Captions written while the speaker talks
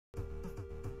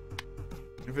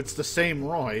If it's the same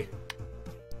Roy.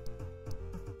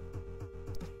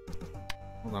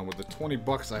 Hold on, with the 20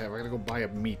 bucks I have, I gotta go buy a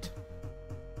meat.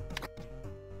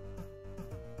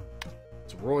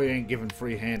 So Roy ain't giving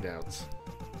free handouts.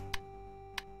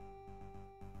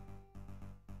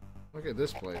 Look at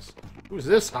this place. Who's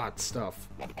this hot stuff?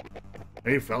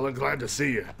 Hey fella, glad to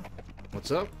see you. What's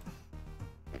up?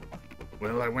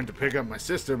 Well, I went to pick up my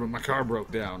sister, but my car broke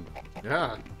down.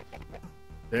 Yeah.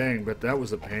 Dang, but that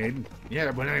was a pain. Yeah,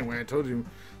 but anyway, I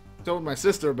told my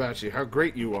sister about you, how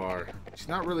great you are. She's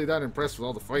not really that impressed with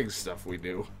all the fighting stuff we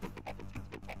do.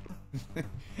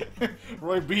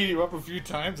 Roy beat you up a few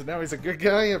times, and now he's a good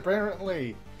guy,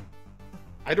 apparently.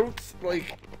 I don't,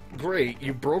 like, great,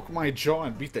 you broke my jaw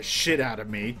and beat the shit out of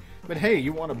me. But hey,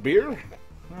 you want a beer?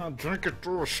 I'll drink it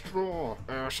through a straw,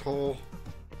 asshole.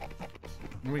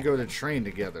 Then we go to train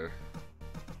together.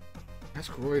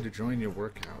 Ask Roy to join your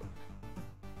workout.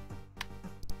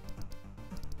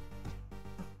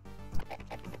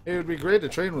 It would be great to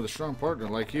train with a strong partner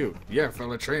like you. Yeah,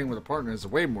 fella, training with a partner is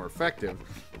way more effective.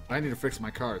 I need to fix my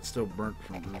car. It's still burnt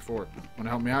from before. Want to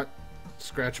help me out?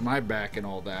 Scratch my back and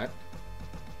all that.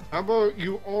 How about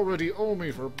you already owe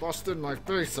me for busting my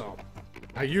face up?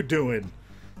 How you doing?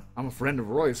 I'm a friend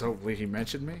of Roy's. Hopefully he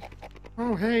mentioned me.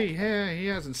 Oh, hey, yeah, he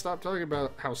hasn't stopped talking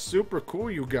about how super cool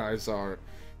you guys are.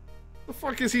 The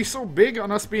fuck is he so big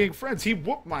on us being friends? He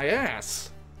whooped my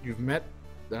ass. You've met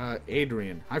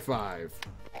Adrian. High five.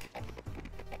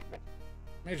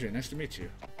 Adrian, nice to meet you.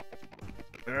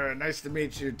 Nice to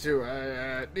meet you, too.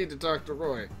 I need to talk to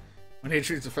Roy. When he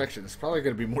treats affection, it's probably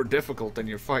going to be more difficult than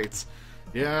your fights.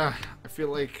 Yeah, I feel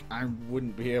like I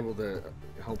wouldn't be able to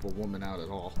help a woman out at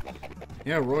all.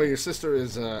 Yeah, Roy, your sister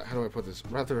is, how do I put this,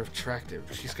 rather attractive.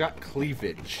 She's got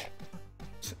cleavage.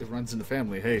 It runs in the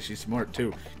family. Hey, she's smart,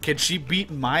 too. Can she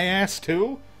beat my ass,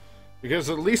 too? Because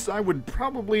at least I would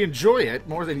probably enjoy it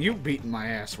more than you beating my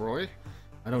ass, Roy.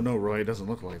 I don't know, Roy. It doesn't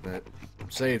look like that.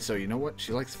 I'm saying so. You know what?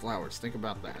 She likes flowers. Think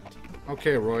about that.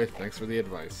 Okay, Roy. Thanks for the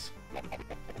advice.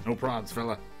 No problems,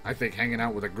 fella. I think hanging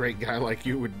out with a great guy like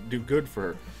you would do good for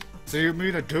her. So you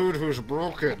mean a dude who's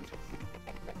broken?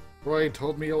 Roy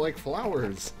told me you like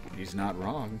flowers. He's not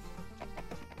wrong.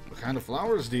 What kind of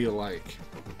flowers do you like?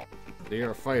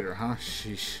 You're a fighter, huh?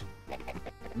 Sheesh.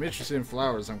 I'm interested in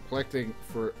flowers. I'm collecting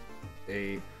for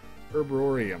a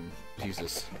herbarium.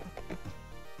 Jesus.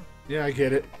 Yeah, I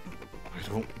get it. I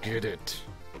don't get it.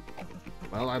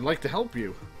 Well, I'd like to help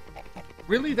you.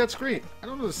 Really? That's great. I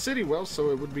don't know the city well,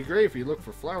 so it would be great if you look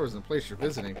for flowers in the place you're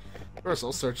visiting. First,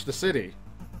 I'll search the city.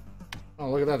 Oh,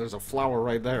 look at that. There's a flower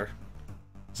right there.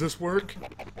 Does this work?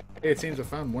 Hey, it seems I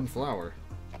found one flower.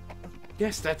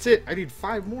 Yes, that's it. I need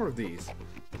 5 more of these.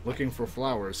 Looking for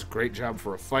flowers. Great job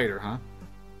for a fighter, huh?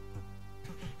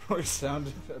 Roy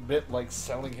sounded a bit like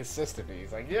selling his sister.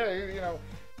 He's like, yeah, you know,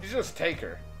 you just take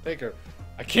her. Take her.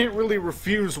 I can't really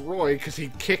refuse Roy because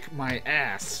he'd kick my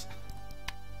ass.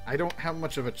 I don't have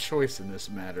much of a choice in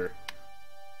this matter.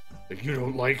 If you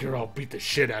don't like her, I'll beat the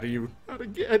shit out of you. Not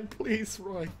again, please,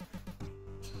 Roy.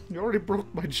 You already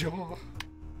broke my jaw.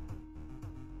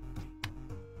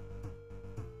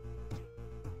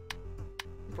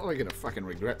 I'm probably gonna fucking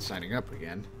regret signing up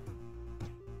again.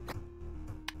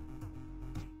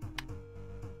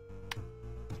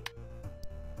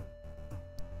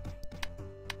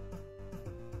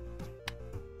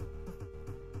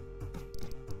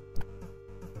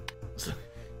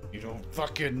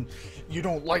 You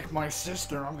don't like my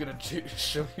sister, I'm gonna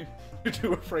show you. You're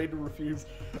too afraid to refuse.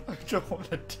 I don't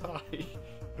want to die.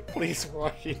 Please,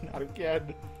 Roy, not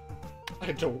again.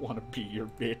 I don't want to be your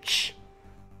bitch.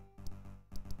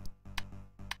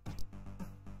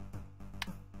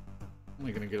 I'm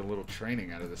only gonna get a little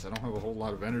training out of this. I don't have a whole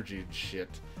lot of energy and shit.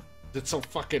 It's so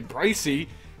fucking pricey.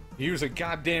 Use a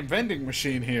goddamn vending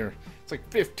machine here. It's like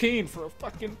 15 for a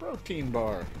fucking protein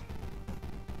bar.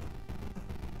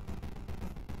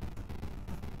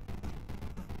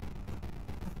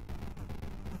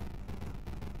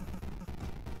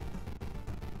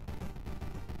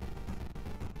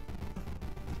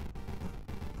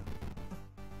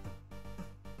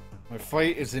 My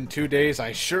fight is in 2 days.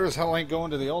 I sure as hell ain't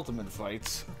going to the ultimate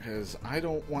fights, because I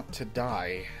don't want to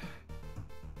die.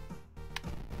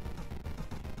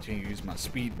 To use my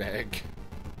speed bag.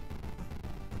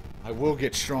 I will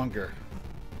get stronger.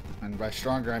 And by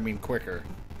stronger, I mean quicker.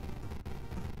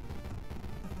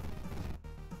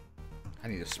 I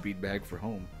need a speed bag for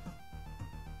home.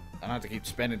 I don't have to keep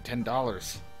spending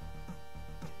 $10.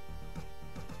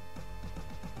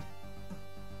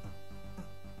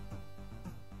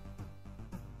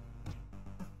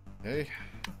 Okay.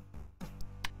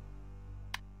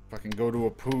 Fucking go to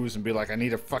a Pooh's and be like, I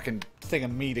need a fucking thing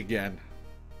of meat again.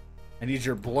 I need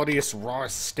your bloodiest,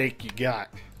 rawest steak you got.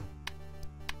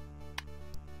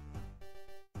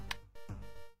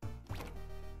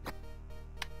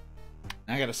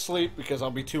 I gotta sleep because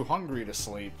I'll be too hungry to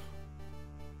sleep.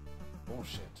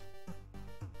 Bullshit.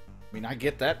 I mean, I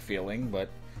get that feeling, but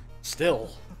still.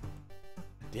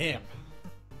 Damn.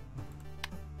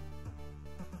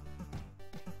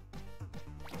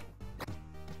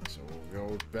 So we'll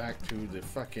go back to the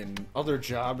fucking other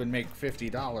job and make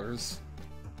 $50.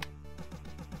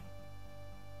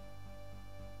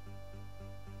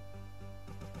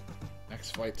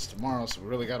 Next fight's tomorrow, so we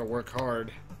really gotta work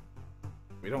hard.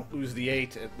 We don't lose the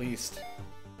 8, at least.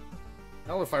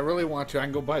 Hell, if I really want to, I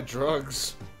can go buy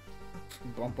drugs.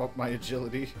 Bump up my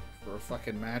agility for a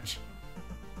fucking match.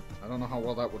 I don't know how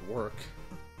well that would work.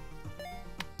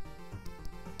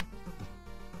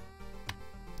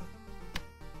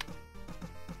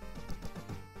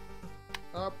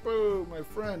 Boo, my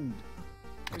friend.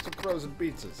 Need some frozen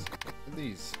pizzas. And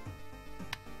these.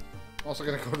 I'm also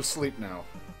gonna go to sleep now.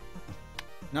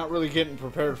 Not really getting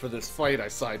prepared for this fight I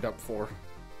signed up for.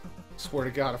 Swear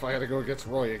to God, if I had to go against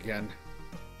Roy again.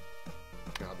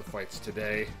 God, the fight's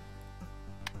today.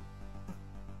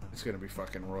 It's gonna be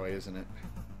fucking Roy, isn't it?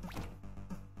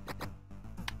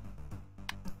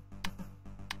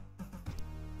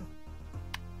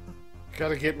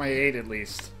 Gotta get my 8 at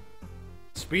least.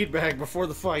 Speed bag before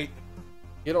the fight.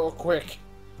 Get all quick.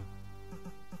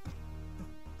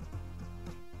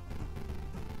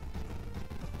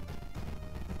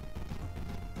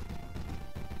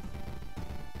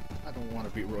 I don't want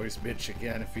to be Roy's bitch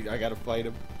again if I gotta fight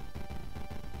him.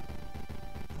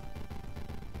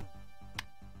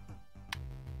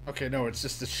 Okay, no, it's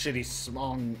just a shitty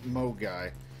Smong Mo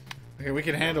guy. Okay, we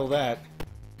can handle that.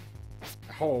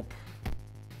 I hope.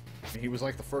 I mean, he was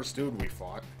like the first dude we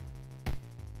fought.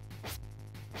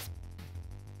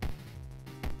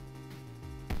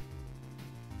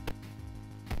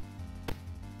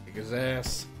 Kick his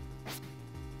ass.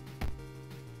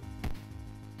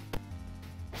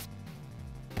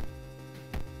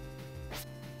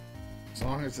 As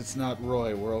long as it's not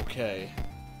Roy, we're okay.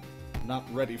 I'm not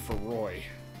ready for Roy.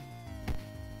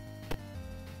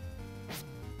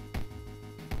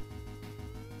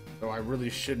 Though I really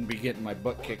shouldn't be getting my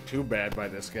butt kicked too bad by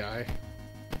this guy.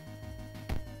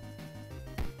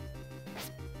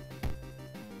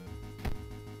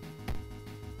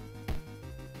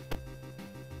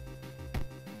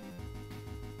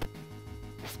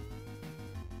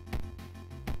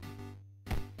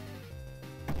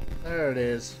 There it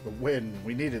is, the win.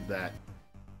 We needed that.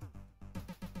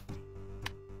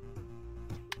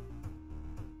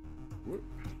 Whoop.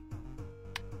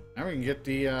 Now we can get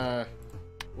the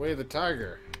Way of the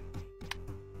Tiger.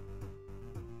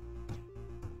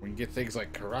 We can get things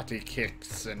like karate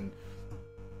kicks and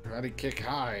karate kick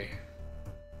high.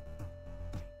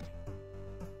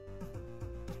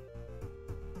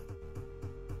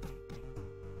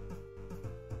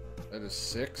 That is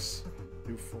 6.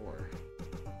 Do 4.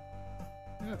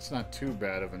 Yeah, it's not too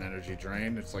bad of an energy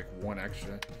drain. It's like 1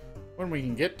 extra. When we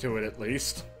can get to it, at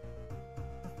least.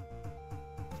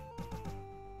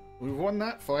 We've won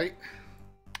that fight.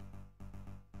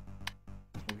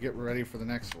 We'll get ready for the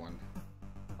next one.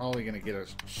 Probably gonna get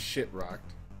us shit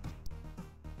rocked.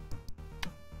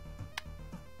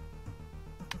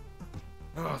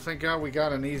 Oh, thank God we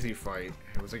got an easy fight.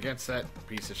 It was against that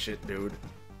piece of shit dude.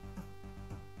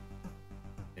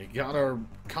 It got our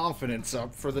confidence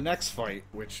up for the next fight,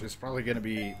 which is probably gonna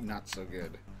be not so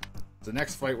good. The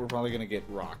next fight we're probably gonna get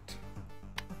rocked.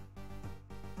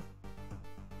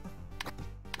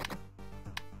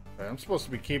 I'm supposed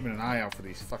to be keeping an eye out for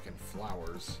these fucking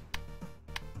flowers.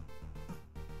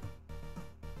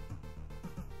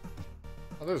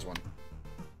 Oh, there's one.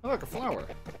 Oh, look, a flower.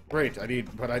 Great, I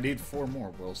need 4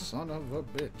 more. Well, son of a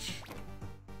bitch.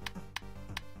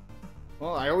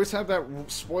 Well, I always have that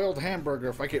spoiled hamburger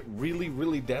if I get really,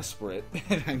 really desperate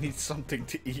and I need something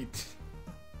to eat.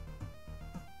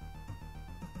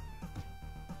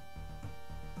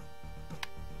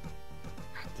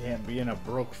 God damn, being a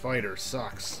broke fighter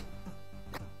sucks.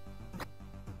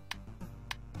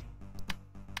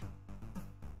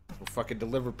 Fucking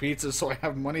deliver pizza so I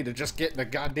have money to just get in the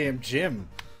goddamn gym.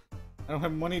 I don't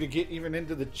have money to get even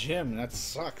into the gym. That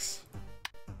sucks.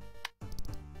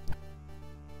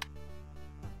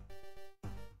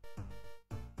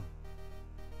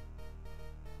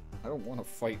 I don't want to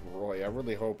fight Roy. I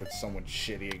really hope it's someone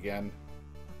shitty again.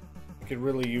 I could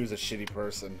really use a shitty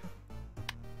person.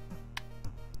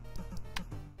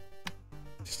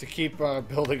 Just to keep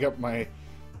building up my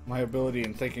ability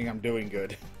and thinking I'm doing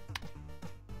good.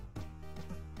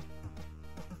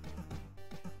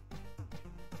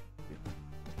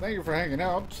 thank you for hanging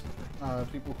out.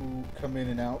 People who come in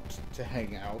and out to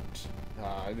hang out.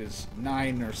 It is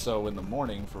 9 or so in the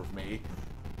morning for me.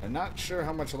 I'm not sure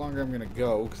how much longer I'm gonna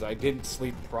go because I didn't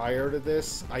sleep prior to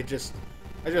this. I just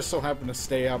so happen to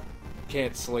stay up,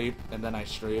 can't sleep, and then I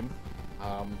stream.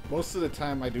 Most of the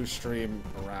time I do stream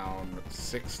around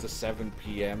 6 to 7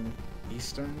 p.m.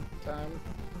 Eastern time,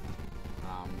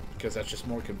 because that's just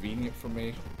more convenient for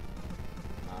me.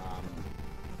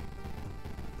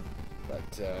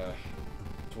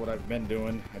 It's what I've been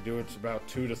doing. I do it about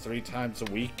 2 to 3 times a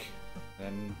week,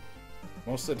 and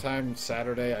most of the time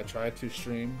Saturday I try to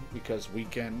stream because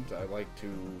weekend I like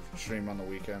to stream on the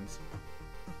weekends.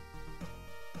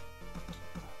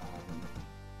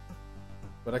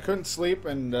 But I couldn't sleep,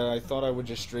 and I thought I would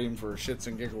just stream for shits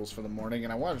and giggles for the morning,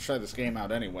 and I wanted to try this game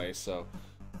out anyway, so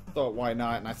I thought why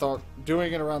not, and I thought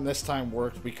doing it around this time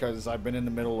worked because I've been in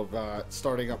the middle of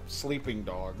starting up Sleeping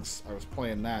Dogs. I was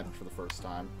playing that for the first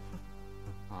time.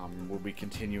 We'll be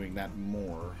continuing that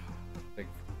more, I think,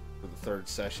 for the third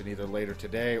session, either later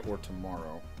today or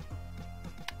tomorrow.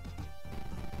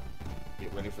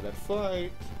 Get ready for that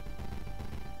fight!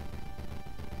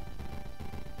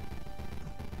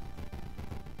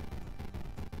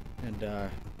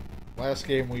 And, last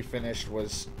game we finished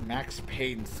was Max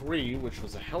Payne 3, which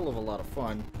was a hell of a lot of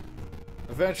fun.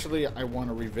 Eventually, I want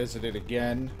to revisit it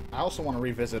again. I also want to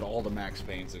revisit all the Max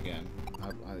Paynes again.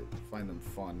 I find them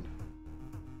fun.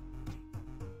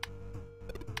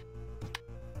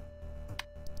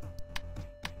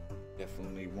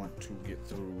 Definitely want to get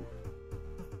through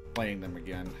playing them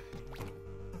again.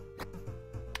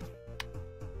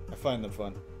 I find them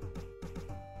fun.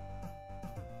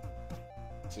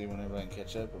 See whenever I can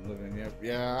catch up. I'm living up.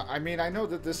 Yeah, I mean, I know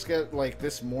that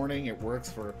this morning it works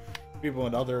for people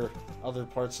in other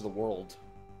parts of the world.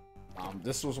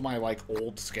 This was my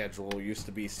old schedule. It used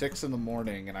to be 6 in the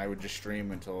morning, and I would just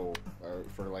stream until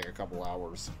for like a couple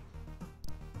hours.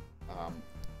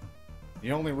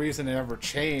 The only reason it ever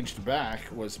changed back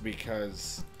was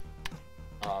because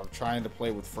of trying to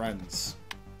play with friends.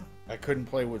 I couldn't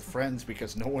play with friends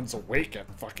because no one's awake at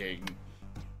fucking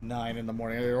 9 in the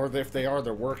morning, or if they are,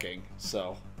 they're working,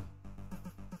 so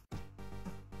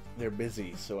they're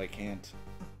busy, so I can't.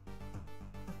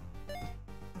 More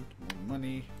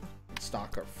money,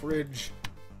 stock our fridge.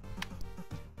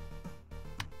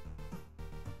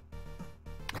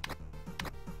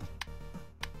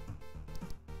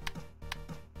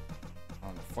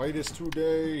 The fight is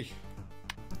today.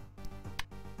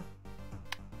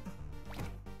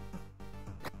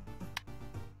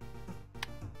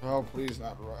 Oh, please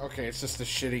not. Okay, it's just a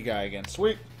shitty guy again.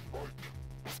 Sweet.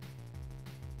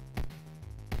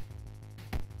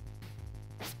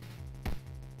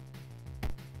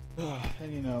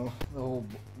 And you know, the whole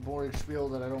boring spiel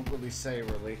that I don't really say,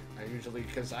 really. I usually,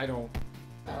 because I don't,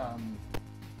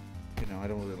 you know, I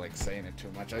don't really like saying it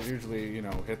too much. I usually, you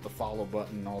know, hit the follow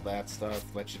button, all that stuff,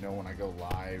 let you know when I go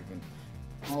live, and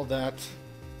all that.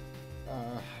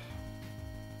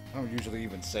 I don't usually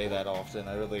even say that often,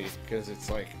 because it's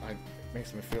like, it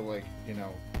makes me feel like, you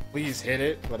know, please hit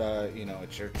it, but, you know,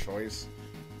 it's your choice.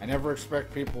 I never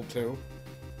expect people to.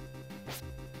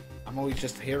 I'm always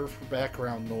just here for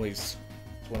background noise.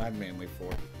 That's what I'm mainly for.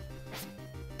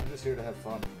 I'm just here to have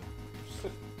fun.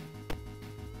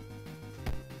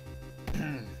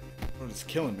 It's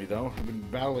killing me, though. I've been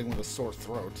battling with a sore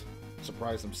throat. I'm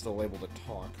surprised I'm still able to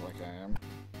talk like I am.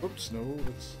 Oops, no,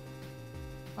 it's...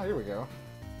 Oh, here we go.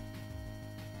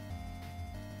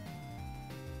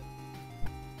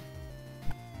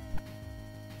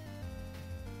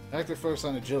 Active focus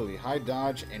on agility, high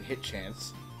dodge, and hit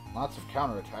chance. Lots of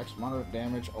counterattacks, moderate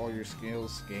damage, all your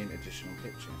skills gain additional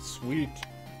hit chance. Sweet!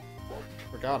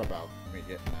 Forgot about me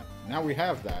getting that. Now we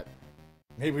have that.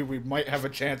 Maybe we might have a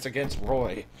chance against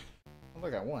Roy. Oh,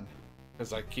 look, I won.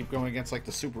 Because I keep going against, like,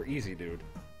 the super easy dude.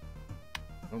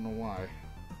 I don't know why.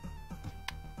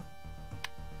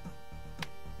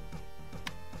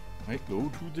 Might go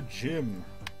to the gym.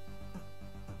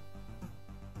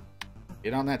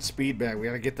 Get on that speed bag. We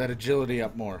gotta get that agility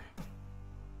up more.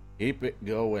 Keep it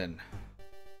going.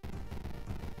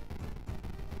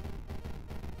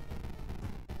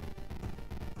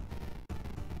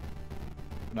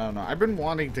 I don't know. I've been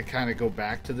wanting to kind of go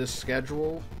back to this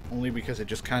schedule, only because it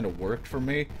just kind of worked for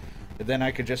me. And then I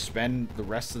could just spend the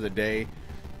rest of the day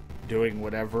doing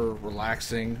whatever,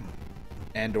 relaxing,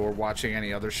 and or watching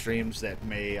any other streams that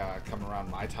may come around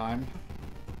my time.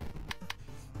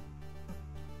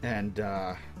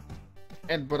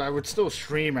 But I would still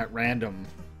stream at random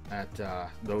at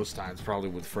those times, probably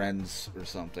with friends or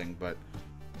something, but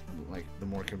like the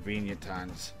more convenient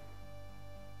times.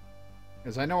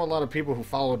 Because I know a lot of people who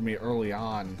followed me early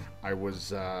on, I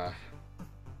was,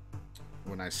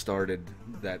 when I started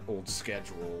that old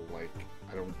schedule, like,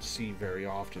 I don't see very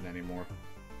often anymore.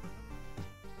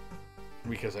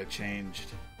 Because I changed.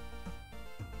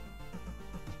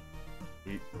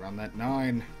 Around that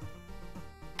 9.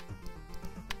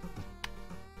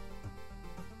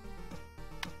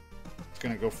 It's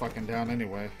gonna go fucking down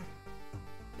anyway.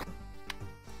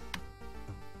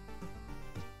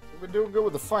 We've been doing good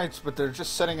with the fights, but they're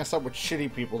just setting us up with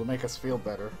shitty people to make us feel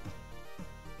better.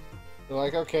 They're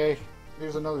like, okay,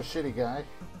 here's another shitty guy.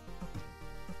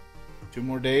 2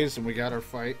 more days and we got our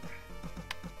fight.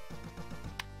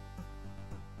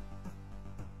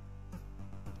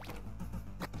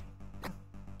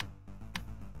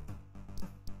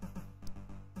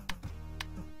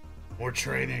 More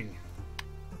training.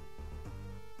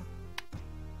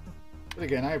 But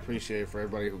again, I appreciate it for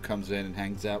everybody who comes in and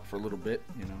hangs out for a little bit,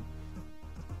 you know.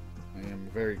 I am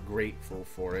very grateful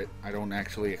for it. I don't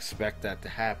actually expect that to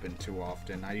happen too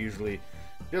often. I usually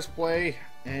just play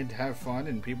and have fun,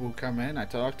 and people who come in, I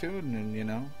talk to, and you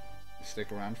know,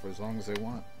 stick around for as long as they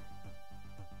want.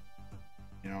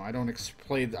 You know, I don't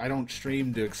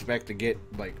stream to expect to get,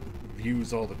 like,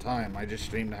 views all the time. I just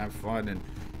stream to have fun and,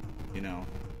 you know,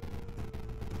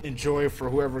 enjoy for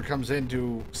whoever comes in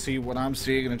to see what I'm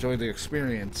seeing and enjoy the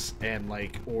experience, and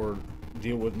like, or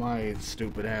deal with my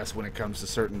stupid ass when it comes to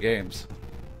certain games.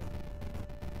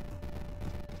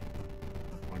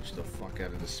 Punch the fuck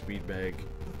out of the speed bag.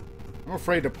 I'm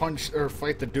afraid to punch or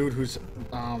fight the dude who's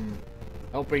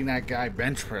helping that guy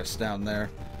bench press down there.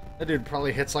 That dude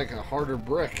probably hits like a harder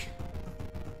brick.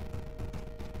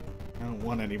 I don't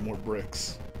want any more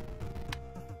bricks.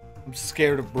 I'm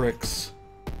scared of bricks.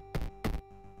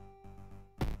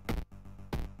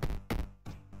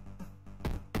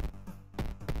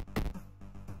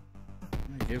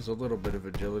 It gives a little bit of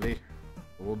agility,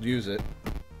 but we'll use it.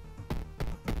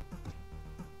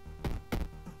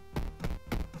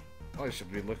 Probably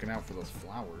should be looking out for those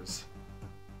flowers.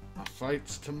 My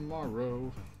fight's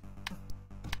tomorrow.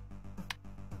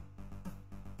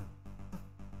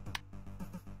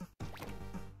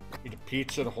 Need a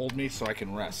pizza to hold me so I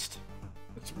can rest.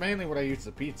 That's mainly what I use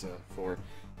the pizza for.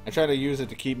 I try to use it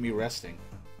to keep me resting.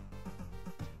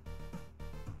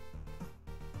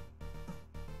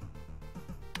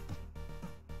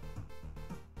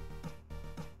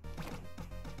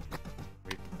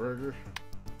 Wait the burger.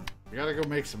 We gotta go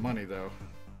make some money though.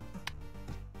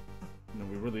 And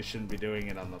we really shouldn't be doing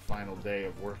it on the final day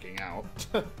of working out.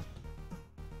 But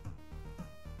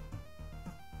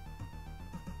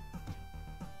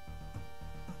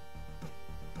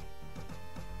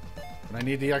I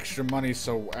need the extra money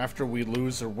so after we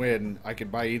lose or win, I can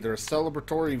buy either a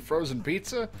celebratory frozen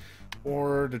pizza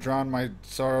or to drown my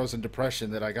sorrows and depression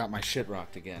that I got my shit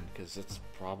rocked again, because it's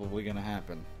probably gonna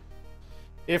happen.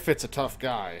 If it's a tough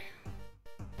guy.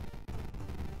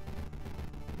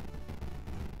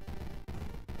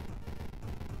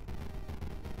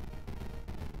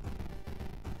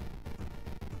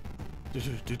 To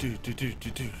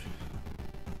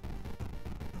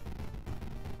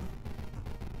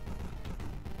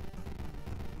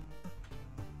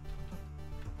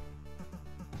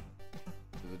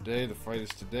the day, the fight is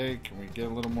today. Can we get a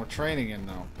little more training in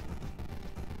though?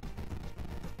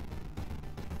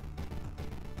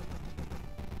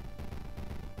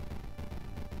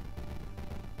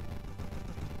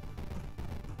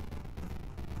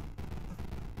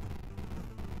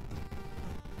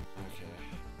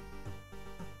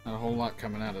 Not a whole lot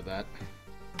coming out of that.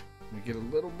 We get a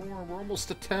little more. We're almost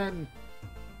to 10.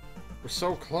 We're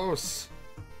so close.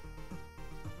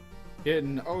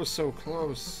 Getting oh so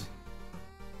close.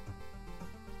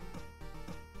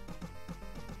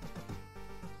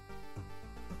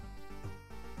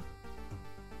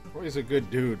 Roy's a good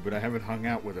dude, but I haven't hung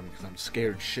out with him because I'm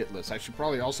scared shitless. I should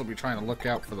probably also be trying to look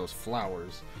out for those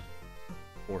flowers.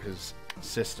 For his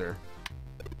sister.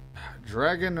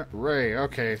 Dragon Ray.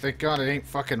 Okay, thank God it ain't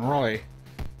fucking Roy.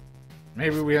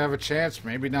 Maybe we have a chance,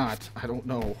 maybe not. I don't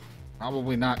know.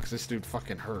 Probably not, because this dude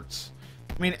fucking hurts.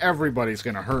 I mean, everybody's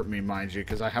gonna hurt me, mind you,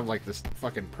 because I have, like, this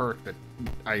fucking perk that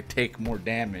I take more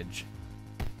damage.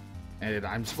 And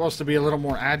I'm supposed to be a little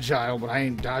more agile, but I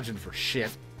ain't dodging for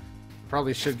shit.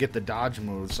 Probably should get the dodge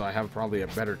move, so I have probably a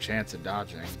better chance at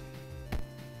dodging.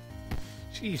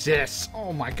 Jesus!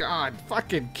 Oh my God!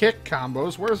 Fucking kick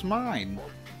combos, where's mine?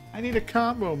 I need a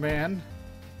combo, man.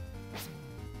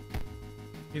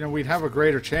 You know, we'd have a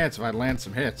greater chance if I'd land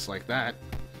some hits like that.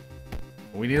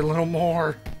 We need a little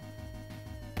more.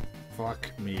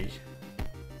 Fuck me.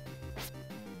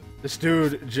 This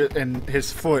dude and his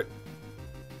foot.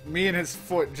 Me and his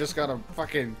foot just got a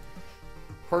fucking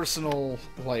personal,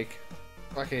 like,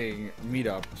 fucking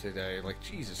meetup today. Like,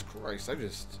 Jesus Christ,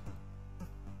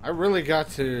 I really got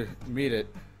to meet it.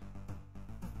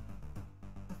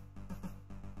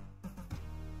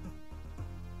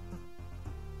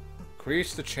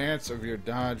 Increase the chance of your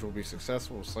dodge will be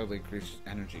successful with slightly increased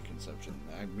energy consumption.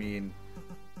 I mean,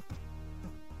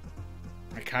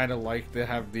 I kind of like to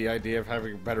have the idea of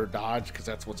having a better dodge, because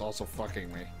that's what's also fucking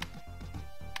me.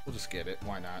 We'll just get it.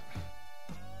 Why not?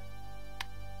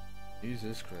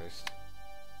 Jesus Christ.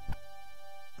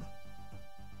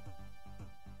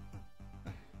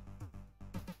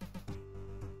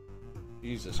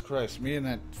 Jesus Christ. Me and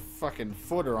that fucking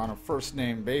foot are on a first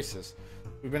name basis.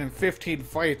 We've been in 15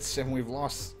 fights and we've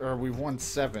won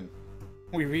 7.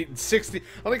 We've eaten 60.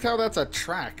 I like how that's a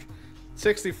track.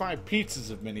 65 pizzas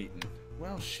have been eaten.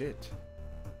 Well, shit.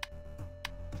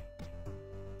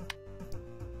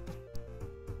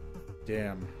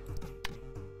 Damn.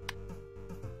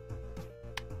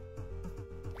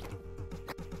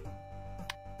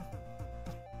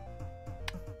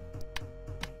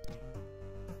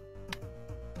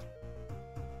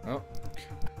 Oh.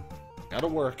 Gotta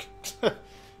work.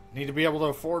 Need to be able to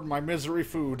afford my misery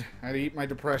food. I had to eat my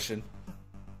depression.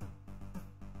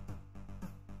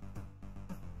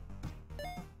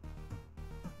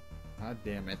 God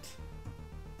damn it.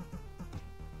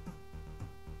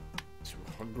 Too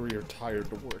hungry or tired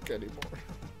to work anymore.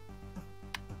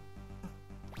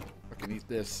 I can eat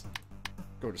this.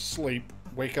 Go to sleep.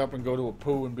 Wake up and go to a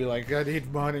poo and be like, I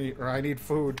need money or I need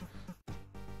food.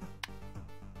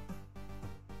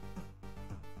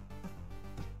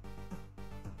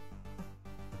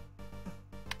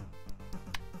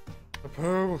 A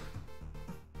poo.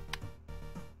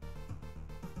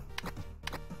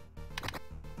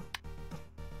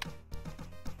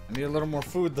 I need a little more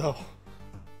food, though.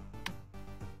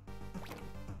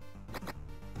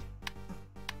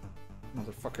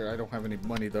 Motherfucker, I don't have any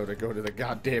money, though, to go to the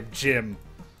goddamn gym.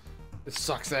 This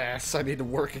sucks ass. I need to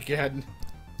work again.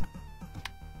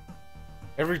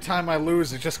 Every time I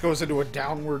lose, it just goes into a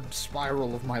downward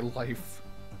spiral of my life.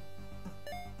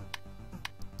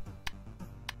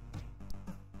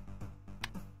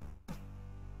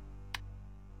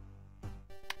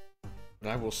 But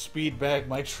I will speed bag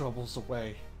my troubles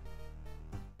away.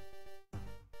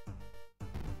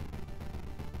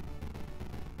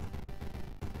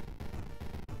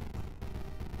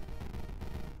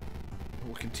 I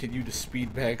will continue to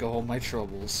speed bag all my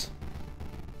troubles.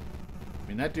 I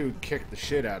mean, that dude kicked the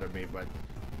shit out of me, but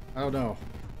I don't know.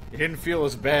 It didn't feel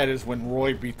as bad as when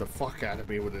Roy beat the fuck out of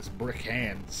me with his brick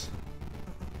hands.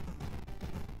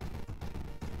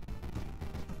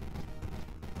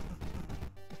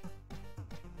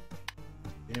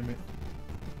 Damn it.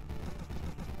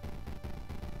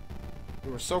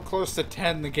 We were so close to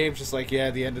 10, the game's just like, yeah,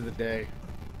 the end of the day.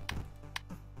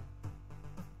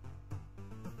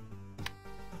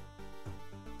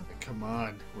 Come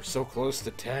on, we're so close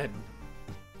to 10.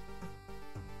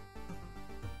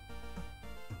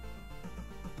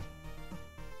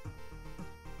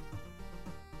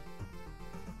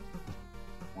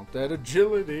 Want that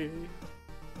agility.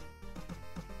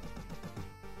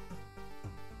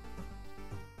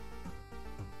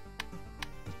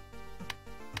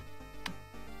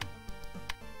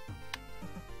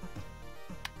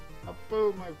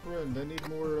 Apo, my friend, I need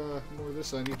more of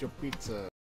this. I need your pizza.